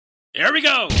Here we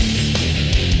go!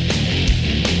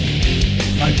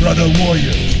 My brother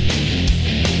warriors,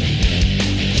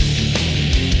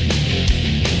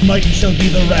 mighty shall be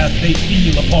the wrath they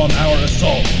feel upon our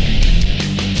assault.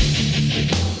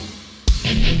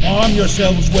 Arm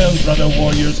yourselves well, brother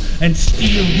warriors, and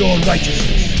steel your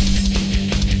righteousness.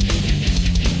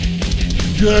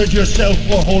 Gird yourself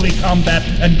for holy combat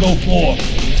and go forth.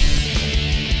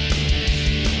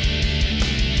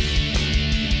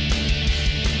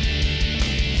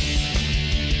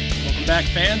 Welcome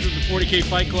back, fans of the 40K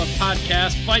Fight Club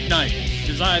podcast, Fight Night. It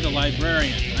is I, the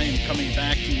librarian. I am coming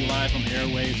back to you live on the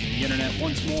airwaves of the internet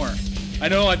once more. I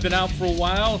know I've been out for a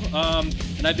while,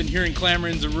 and I've been hearing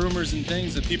clamorings and rumors and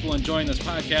things of people enjoying this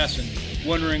podcast and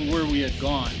wondering where we had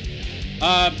gone.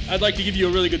 I'd like to give you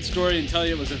a really good story and tell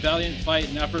you it was a valiant fight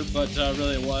and effort, but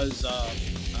really it was.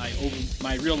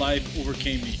 My real life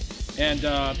overcame me. And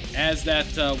as that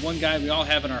one guy we all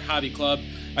have in our hobby club,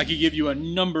 I could give you a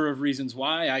number of reasons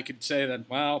why. I could say that,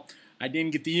 well, I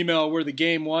didn't get the email where the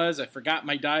game was. I forgot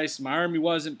my dice. My army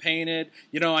wasn't painted.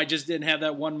 I just didn't have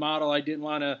that one model I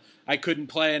couldn't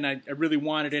play, and I really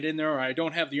wanted it in there. Or I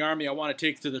don't have the army I want to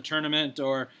take to the tournament,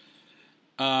 or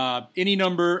any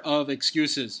number of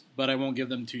excuses, but I won't give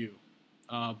them to you.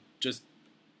 I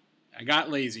got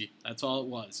lazy. That's all it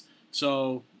was.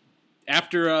 So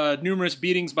after numerous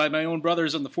beatings by my own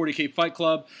brothers on the 40K Fight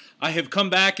Club, I have come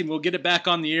back, and we'll get it back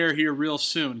on the air here real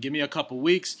soon. Give me a couple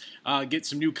weeks, get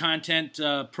some new content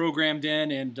programmed in,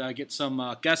 and get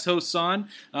some guest hosts on.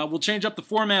 We'll change up the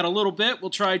format a little bit. We'll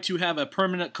try to have a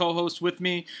permanent co-host with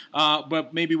me,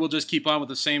 but maybe we'll just keep on with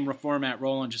the same format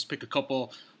rolling, just pick a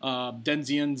couple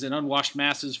Denzians and unwashed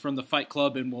masses from the Fight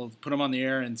Club, and we'll put them on the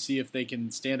air and see if they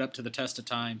can stand up to the test of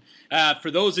time.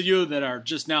 For those of you that are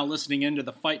just now listening into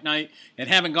the Fight Night and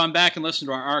haven't gone back and listened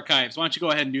to our archives, why don't you go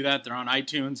ahead and do that? They're on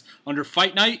iTunes. Under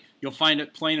Fight Night, you'll find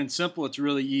it plain and simple. It's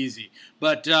really easy.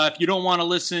 But if you don't want to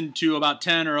listen to about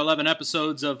 10 or 11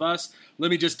 episodes of us,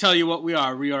 let me just tell you what we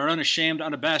are. We are unashamed,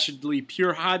 unabashedly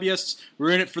pure hobbyists. We're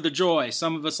in it for the joy.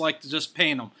 Some of us like to just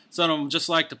paint them. Some of them just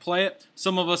like to play it.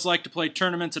 Some of us like to play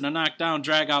tournaments in a knockdown,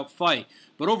 drag-out fight.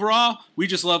 But overall, we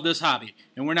just love this hobby,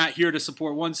 and we're not here to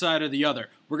support one side or the other.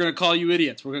 We're going to call you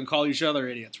idiots. We're going to call each other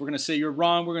idiots. We're going to say you're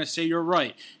wrong. We're going to say you're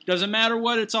right. It doesn't matter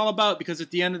what it's all about, because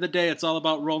at the end of the day, it's all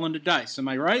about rolling the dice. Am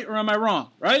I right or am I wrong?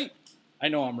 Right? I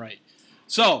know I'm right.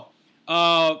 So,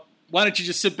 why don't you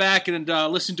just sit back and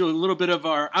listen to a little bit of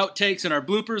our outtakes and our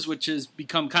bloopers, which has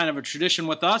become kind of a tradition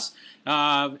with us,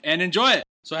 and enjoy it.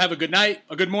 So have a good night,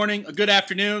 a good morning, a good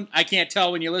afternoon. I can't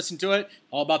tell when you listen to it.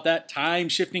 All about that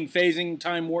time-shifting, phasing,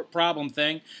 time warp problem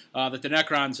thing that the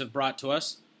Necrons have brought to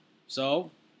us.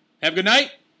 So, have a good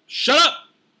night. Shut up.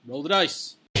 Roll the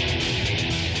dice. I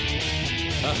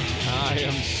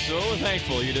am so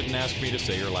thankful you didn't ask me to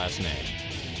say your last name.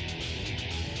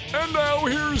 And now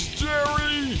here's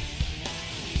Jerry.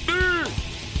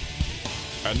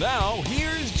 And now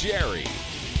here's Jerry.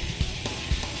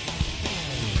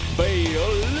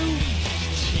 Biolchini.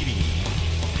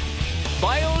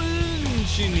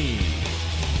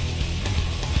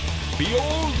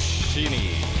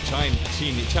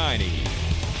 Tiny.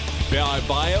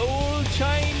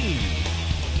 Bio-Chinese.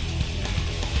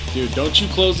 Dude, don't you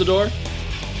close the door?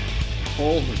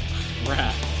 Holy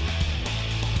crap.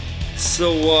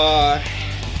 So,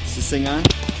 is this thing on?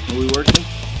 Are we working?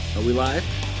 Are we live?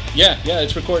 Yeah,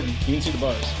 it's recording. You can see the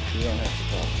bars. You don't have to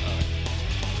talk.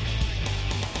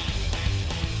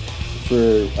 For,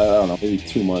 I don't know, maybe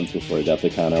 2 months before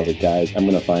Adepticon, I was like, guys, I'm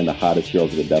going to find the hottest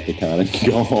girls at Adepticon and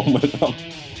go home with them.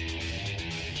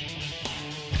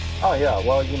 Oh, yeah.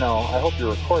 Well, I hope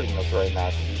you're recording this right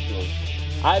now.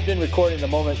 I've been recording the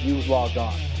moment you've logged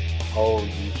on. Oh,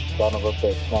 you son of a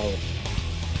bitch. No.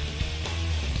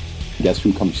 Guess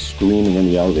who comes screaming in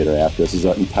the elevator after us? Is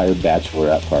an entire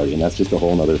bachelorette party, and that's just a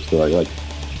whole nother story.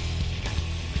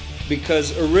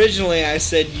 Because originally I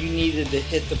said you needed to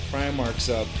hit the Primarchs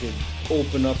up to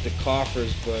open up the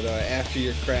coffers, but after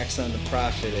your cracks on the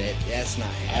profit, that's not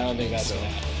happening. I don't think that's so.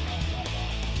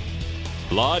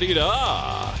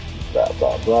 La-di-da. Blah,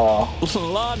 blah, blah.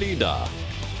 La-di-da.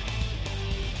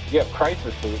 You have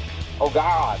crisis. Oh,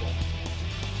 God.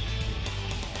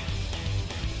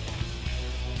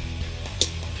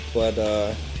 But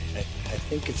I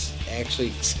think it's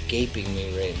actually escaping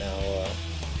me right now.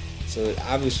 So it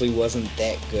obviously wasn't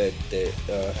that good that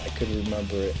I could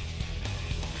remember it.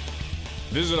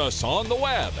 Visit us on the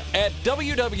web at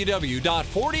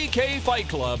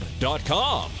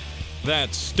www.40kfightclub.com.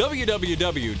 That's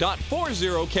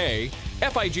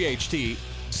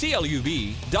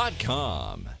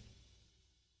www.40kfightclub.com.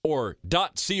 Or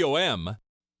 .com.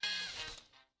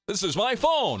 This is my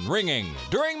phone ringing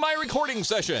during my recording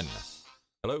session.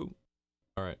 Hello?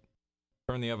 All right.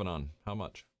 Turn the oven on. How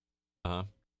much?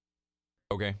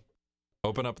 Okay.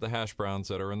 Open up the hash browns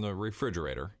that are in the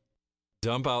refrigerator.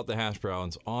 Dump out the hash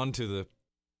browns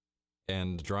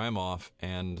and dry them off,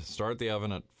 and start the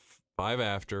oven at 5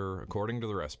 after, according to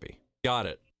the recipe. Got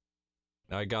it.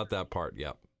 I got that part,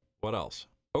 yep. What else?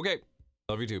 Okay.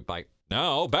 Love you too. Bye.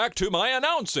 Now, back to my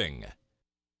announcing.